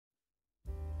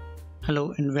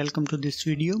Hello and welcome to this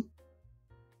video.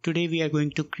 Today we are going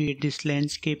to create this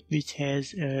landscape which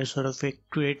has a sort of a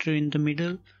crater in the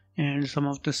middle and some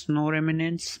of the snow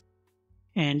remnants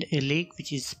and a lake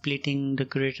which is splitting the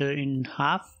crater in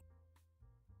half.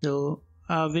 So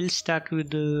we'll start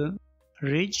with the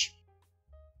ridge.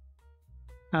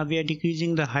 We are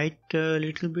decreasing the height a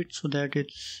little bit so that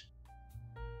it's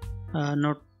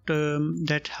not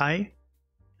that high,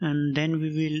 and then we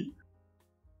will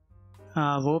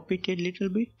warp it a little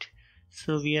bit.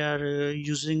 So we are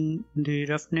using the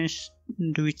roughness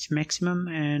to its maximum,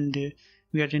 and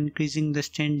we are increasing the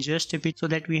strength just a bit so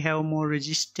that we have more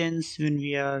resistance when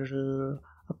we are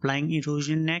applying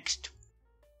erosion next.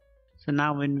 So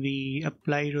now when we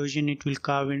apply erosion, it will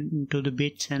carve into the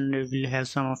bits and we'll have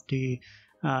some of the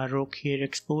rock here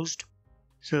exposed.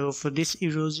 So for this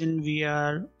erosion we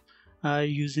are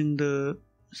using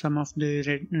some of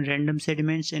the random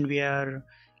sediments, and we are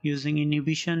using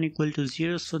inhibition equal to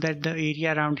 0 so that the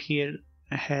area around here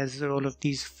has all of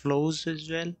these flows as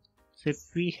well. So if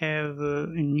we have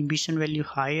inhibition value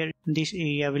higher, this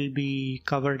area will be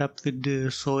covered up with the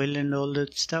soil and all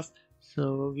that stuff.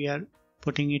 So we are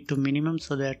putting it to minimum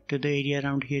so that the area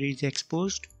around here is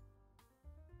exposed.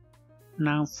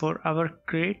 Now for our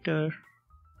crater,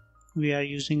 we are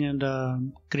using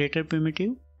the crater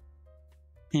primitive,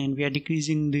 and we are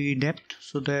decreasing the depth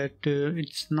so that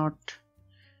it's not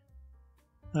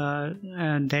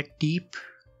that deep,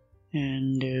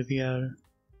 and we are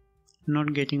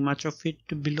not getting much of it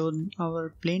below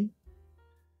our plane.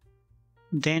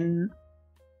 Then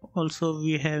also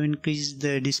we have increased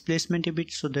the displacement a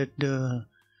bit so that the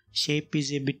shape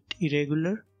is a bit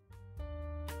irregular.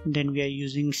 Then we are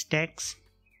using stacks.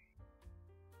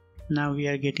 Now we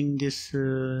are getting this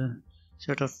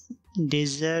sort of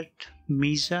desert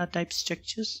mesa type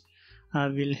structures.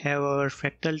 We'll have our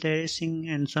fractal terracing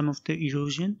and some of the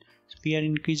erosion. So we are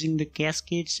increasing the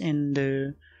cascades and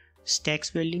the stacks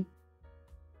value,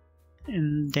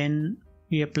 and then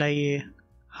we apply a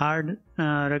hard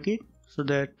rugged so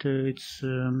that it's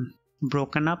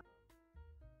broken up.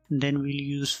 Then we'll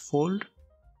use fold.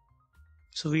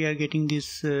 So we are getting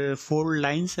these fold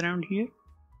lines around here.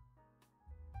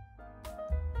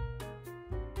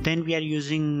 Then we are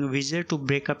using visor to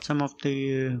break up some of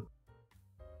the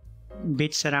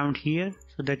bits around here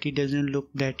so that it doesn't look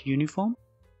that uniform.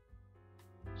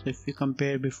 So if we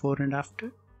compare before and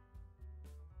after,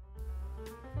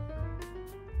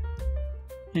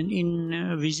 and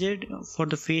in wizard for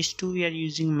the phase 2 we are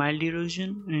using mild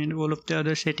erosion, and all of the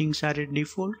other settings are at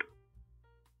default.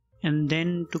 And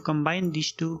then to combine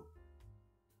these two,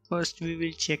 first we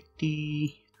will check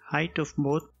the height of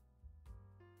both.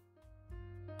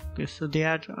 Okay, so they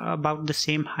are about the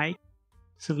same height,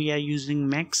 so we are using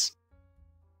max.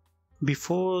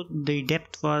 Before the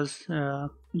depth was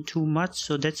too much,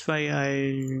 so that's why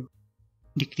I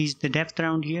decreased the depth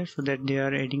around here so that they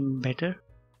are adding better.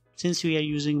 Since we are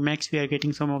using max, we are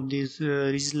getting some of these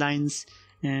ridge lines,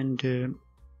 and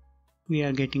we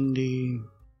are getting the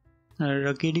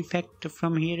rugged effect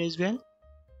from here as well.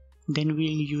 Then we'll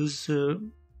use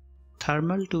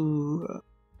thermal to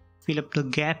fill up the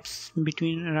gaps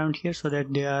between around here so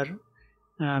that they are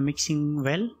mixing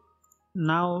well.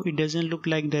 Now it doesn't look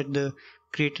like that the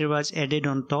crater was added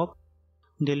on top.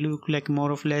 They look like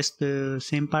more or less the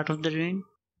same part of the terrain.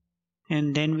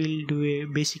 And then we'll do a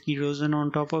basic erosion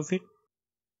on top of it.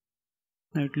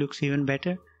 Now it looks even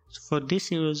better. So for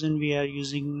this erosion we are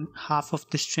using half of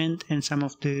the strength and some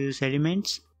of the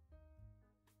sediments.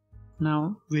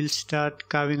 Now we'll start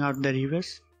carving out the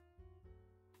rivers.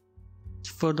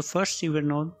 For the first river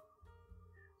node,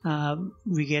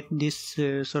 we get this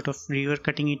sort of river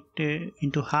cutting it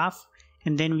into half,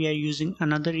 and then we are using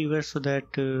another river so that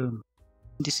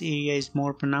this area is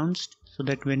more pronounced, so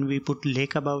that when we put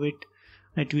lake above it,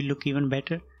 it will look even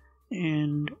better.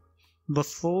 And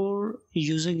before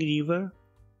using river,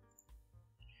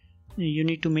 you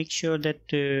need to make sure that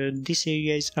this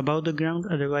area is above the ground,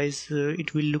 otherwise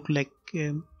it will look like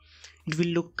it will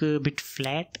look a bit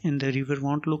flat and the river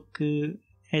won't look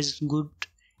as good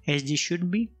as they should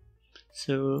be.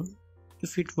 So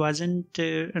if it wasn't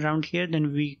around here,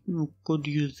 then we could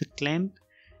use the clamp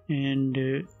and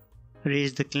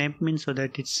raise the clampment so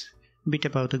that it's a bit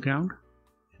above the ground,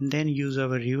 and then use our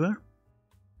river.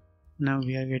 Now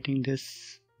we are getting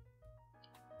this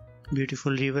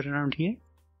beautiful river around here,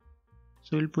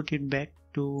 so we'll put it back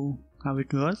to how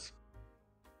it was.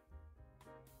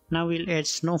 Now we'll add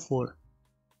snowfall.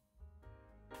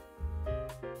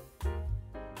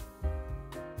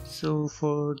 So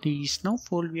for the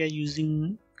snowfall we are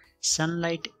using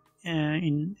sunlight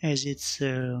as its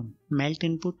melt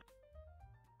input.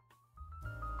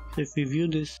 So if we view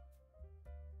this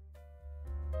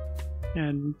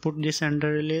and put this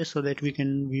under a layer so that we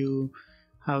can view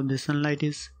how the sunlight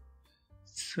is.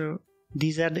 So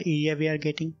these are the area we are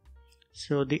getting.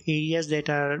 So the areas that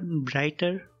are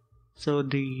brighter, so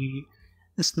the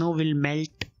snow will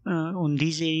melt on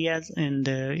these areas, and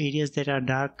the areas that are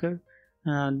darker,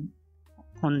 on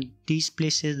these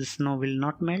places the snow will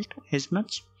not melt as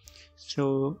much.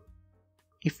 So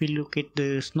if we look at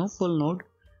the snowfall node,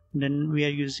 then we are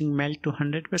using melt to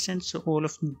 100%. So all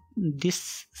of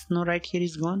this snow right here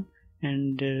is gone,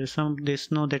 and some of the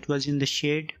snow that was in the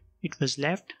shade, it was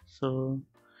left. So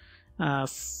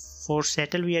for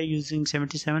settle we are using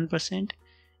 77%,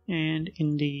 and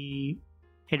in the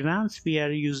advanced we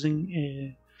are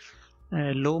using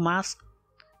a low mask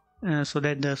so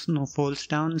that the snow falls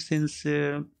down. Since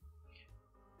the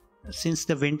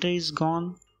winter is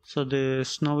gone, so the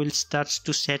snow will start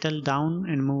to settle down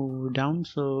and move down.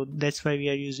 So that's why we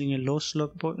are using a low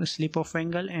slip of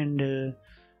angle and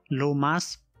low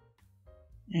mass.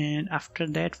 And after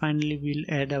that, finally we'll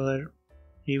add our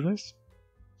rivers,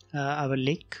 our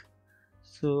lake.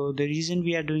 So the reason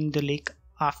we are doing the lake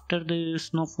after the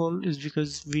snowfall is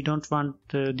because we don't want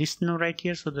this snow right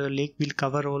here, so the lake will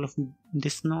cover all of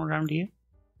this snow around here.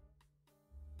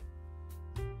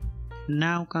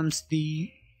 Now comes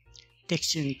the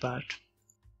texturing part.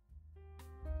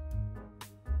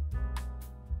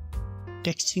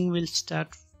 Texturing will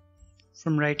start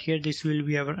from right here. This will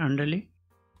be our underlay,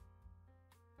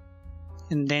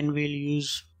 and then we'll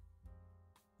use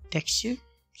texture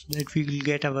so that we will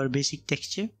get our basic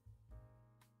texture.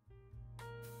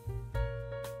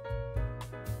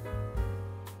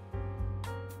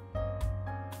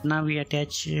 Now we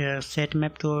attach set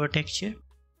map to our texture.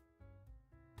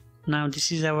 Now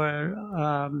this is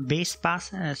our base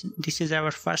pass, this is our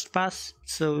first pass.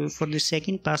 So for the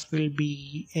second pass we'll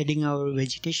be adding our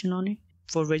vegetation on it.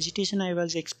 For vegetation I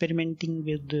was experimenting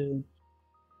with the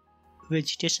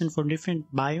vegetation for different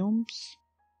biomes,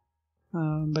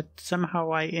 but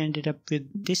somehow I ended up with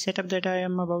this setup that I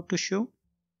am about to show.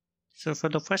 So for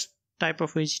the first type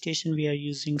of vegetation we are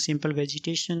using simple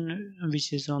vegetation,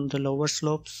 which is on the lower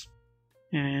slopes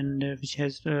and which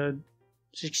has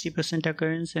 60%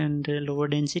 occurrence and lower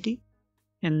density.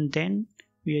 And then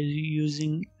we are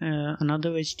using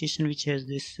another vegetation which has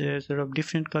this sort of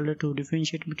different color to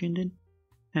differentiate between them,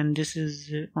 and this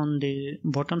is on the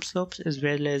bottom slopes, as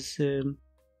well as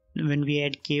when we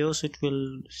add chaos it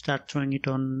will start showing it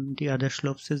on the other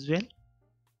slopes as well.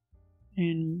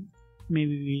 And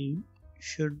maybe we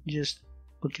should just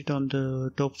put it on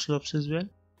the top slopes as well.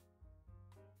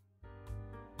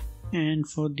 And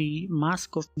for the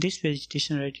mask of this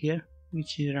vegetation right here,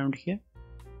 which is around here,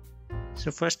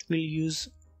 so first we'll use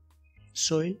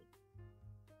soil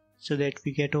so that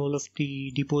we get all of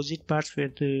the deposit parts where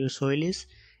the soil is,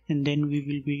 and then we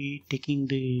will be taking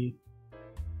the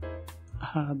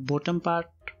bottom part.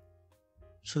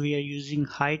 So we are using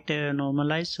height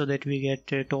normalized so that we get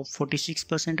top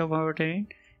 46% of our terrain,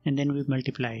 and then we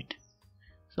multiply it.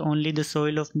 So only the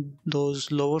soil of those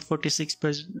lower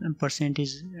 46%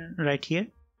 is right here,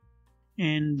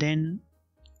 and then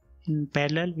in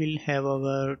parallel we'll have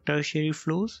our tertiary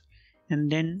flows,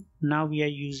 and then now we are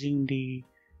using the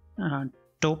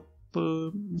top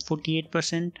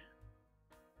 48%.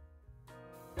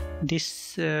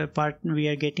 This part we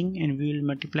are getting, and we will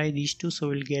multiply these two, so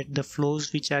we'll get the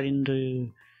flows which are in the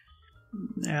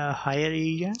higher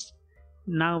areas.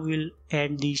 Now we'll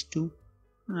add these two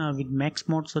with max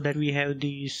mode so that we have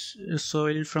the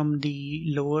soil from the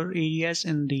lower areas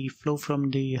and the flow from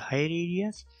the higher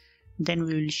areas. Then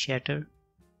we will shatter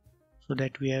so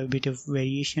that we have a bit of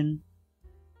variation.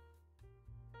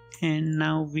 And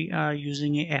now we are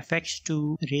using a FX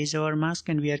to raise our mask,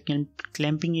 and we are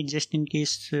clamping it just in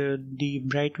case the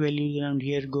bright value around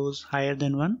here goes higher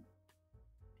than 1,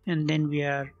 and then we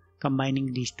are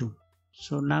combining these two.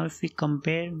 So now if we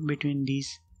compare between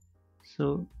these,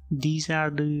 so these are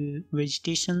the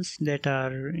vegetations that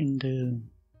are in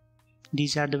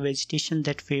these are the vegetation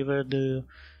that favor the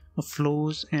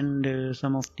flows and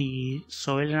some of the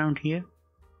soil around here.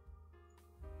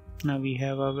 Now we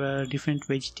have our different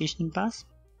vegetation paths,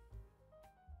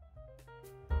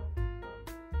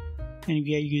 and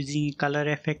we are using color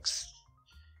FX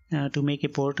to make a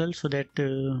portal so that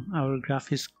our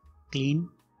graph is clean.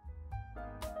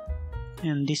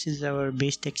 And this is our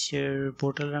base texture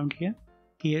portal around here.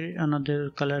 Here another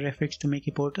color FX to make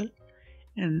a portal.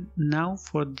 And now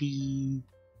for the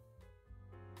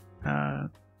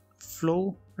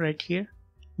flow right here,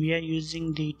 we are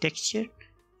using the texture,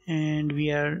 and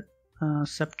we are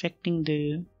subtracting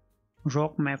the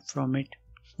rock map from it.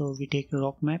 So we take a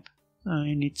rock map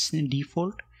in its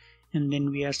default, and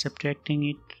then we are subtracting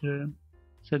it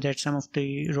so that some of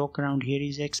the rock around here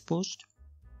is exposed.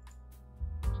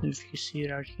 So if you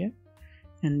see right here,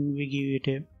 and we give it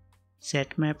a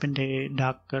set map and a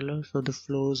dark color so the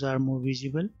flows are more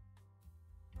visible.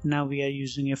 Now we are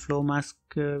using a flow mask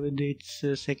with its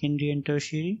secondary and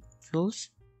tertiary flows,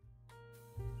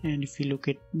 and if you look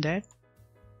at that,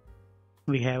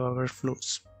 we have our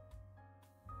flows.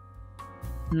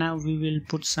 Now we will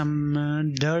put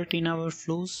some dirt in our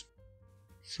flows.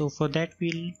 So for that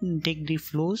we'll take the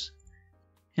flows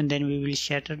and then we will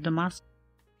shatter the mask.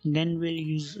 Then we'll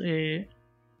use a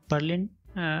purlin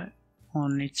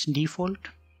on its default.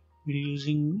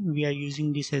 We are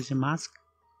using this as a mask.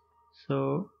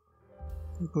 So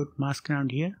we put mask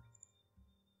around here.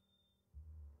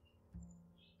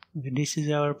 Okay, this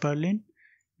is our purlin.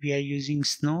 We are using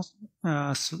snow.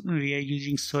 We are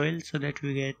using soil so that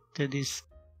we get this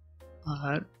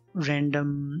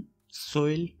random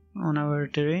soil on our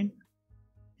terrain,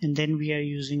 and then we are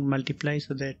using multiply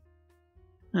so that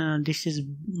this is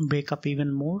break up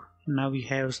even more. Now we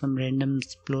have some random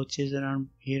splotches around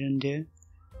here and there.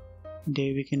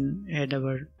 There we can add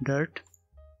our dirt.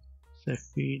 So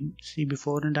if we see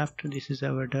before and after, this is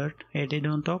our dirt added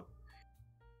on top.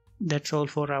 That's all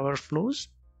for our flows,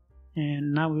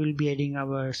 and now we will be adding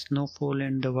our snowfall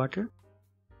and the water.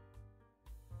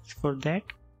 For that,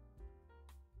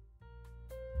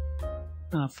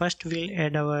 first we'll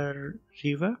add our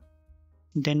river,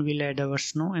 then we'll add our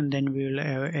snow, and then we will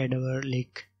add our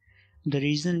lake. The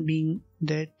reason being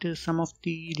that some of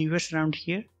the rivers around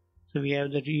here, so we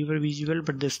have the river visible,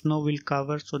 but the snow will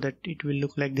cover so that it will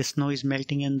look like the snow is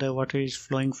melting and the water is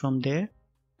flowing from there.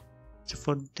 So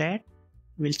for that,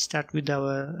 we'll start with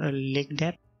our lake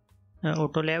depth,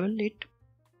 auto level it,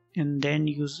 and then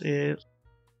use a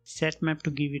set map to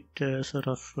give it a sort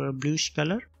of bluish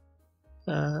color.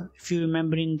 If you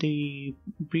remember in the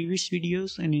previous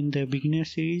videos and in the beginner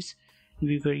series,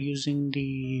 we were using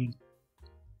the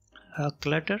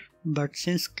clutter, but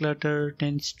since clutter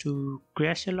tends to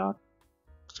crash a lot,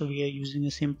 so we are using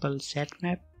a simple set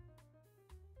map.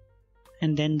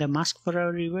 And then the mask for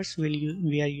our rivers,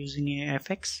 we are using a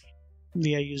FX.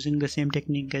 We are using the same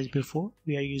technique as before.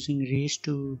 We are using raise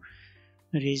to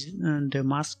raise the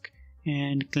mask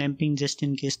and clamping just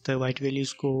in case the white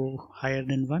values go higher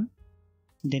than 1.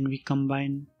 Then we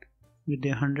combine with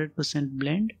the 100%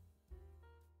 blend.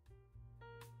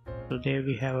 So there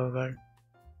we have our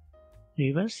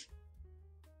rivers.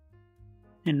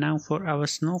 And now for our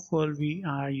snowfall, we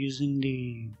are using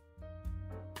the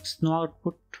snow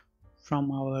output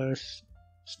from our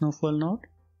snowfall node,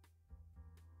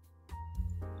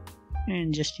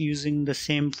 and just using the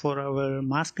same for our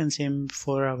mask and same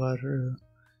for our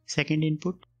second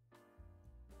input.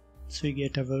 So we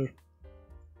get our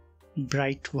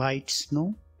bright white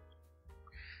snow.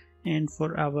 And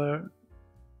for our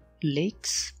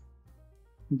lakes,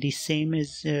 the same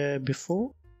as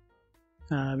before.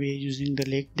 We are using the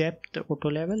lake depth, auto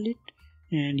level it,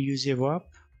 and use a warp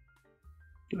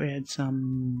to add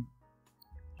some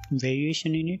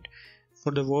variation in it.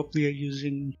 For the warp, we are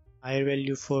using higher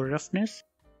value for roughness,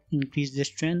 increase the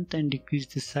strength and decrease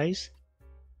the size.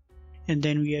 And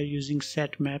then we are using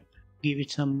set map, give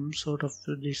it some sort of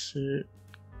this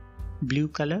blue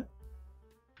color.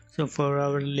 So for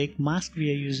our lake mask,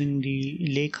 we are using the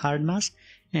lake hard mask,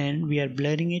 and we are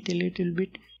blurring it a little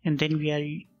bit, and then we are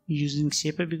using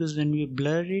shaper, because when we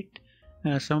blur it,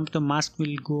 some of the mask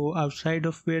will go outside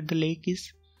of where the lake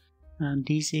is.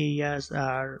 These areas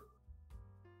are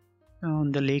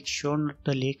on the lake shore, not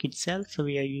the lake itself, so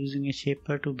we are using a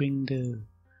shaper to bring the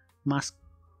mask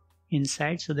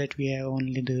inside so that we have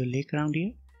only the lake around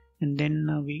here. And then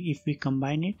if we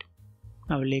combine it,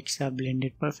 our lakes are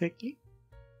blended perfectly.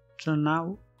 So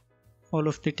now all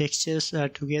of the textures are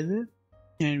together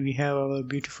and we have our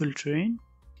beautiful terrain.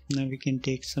 Now we can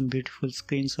take some beautiful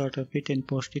screenshot of it and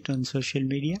post it on social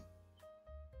media.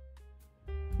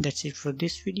 That's it for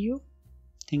this video.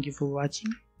 Thank you for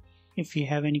watching. If you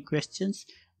have any questions,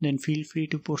 then feel free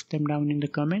to post them down in the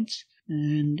comments,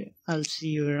 and I'll see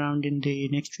you around in the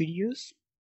next videos.